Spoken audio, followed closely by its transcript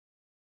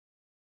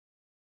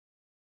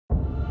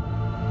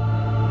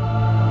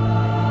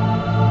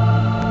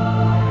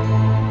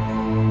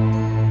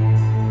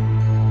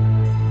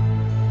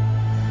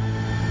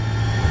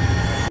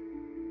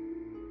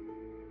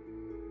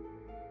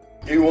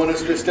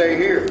stay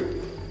here.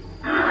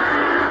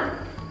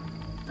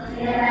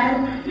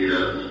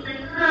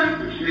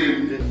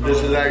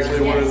 This is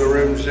actually one of the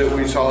rooms that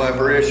we saw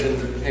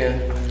apparitions in,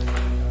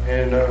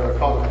 and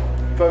caught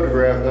a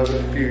photograph of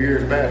it a few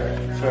years back.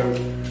 So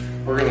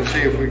we're going to see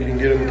if we can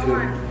get them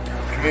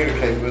to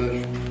communicate with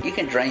us. You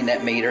can drain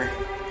that meter.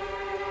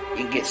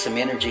 You can get some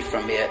energy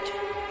from it.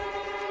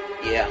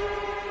 Yeah,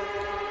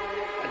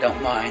 I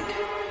don't mind.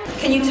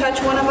 Can you touch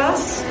one of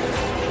us?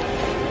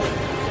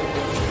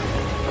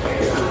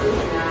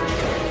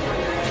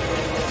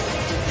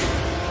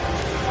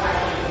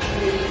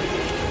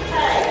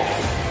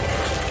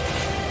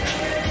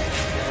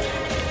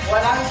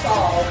 What I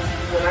saw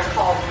when I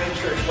called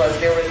Richard was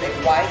there was a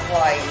white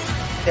light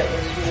that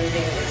was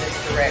moving in this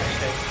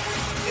direction.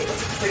 It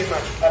was pretty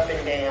much up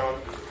and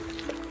down.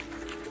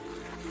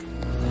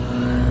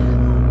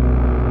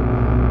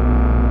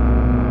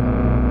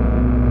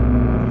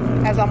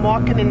 As I'm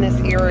walking in this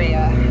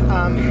area,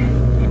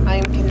 I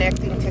am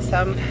connecting to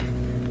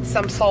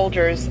some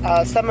soldiers,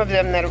 some of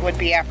them that would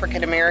be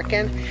African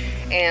American,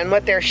 and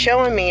what they're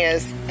showing me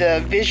is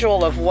the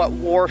visual of what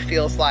war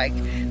feels like.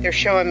 They're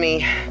showing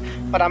me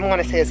what I'm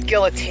going to say is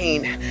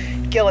guillotine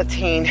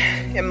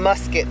and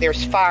musket.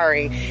 There's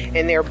firing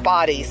in their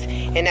bodies,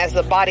 and as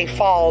the body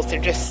falls, they're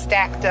just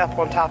stacked up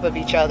on top of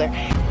each other.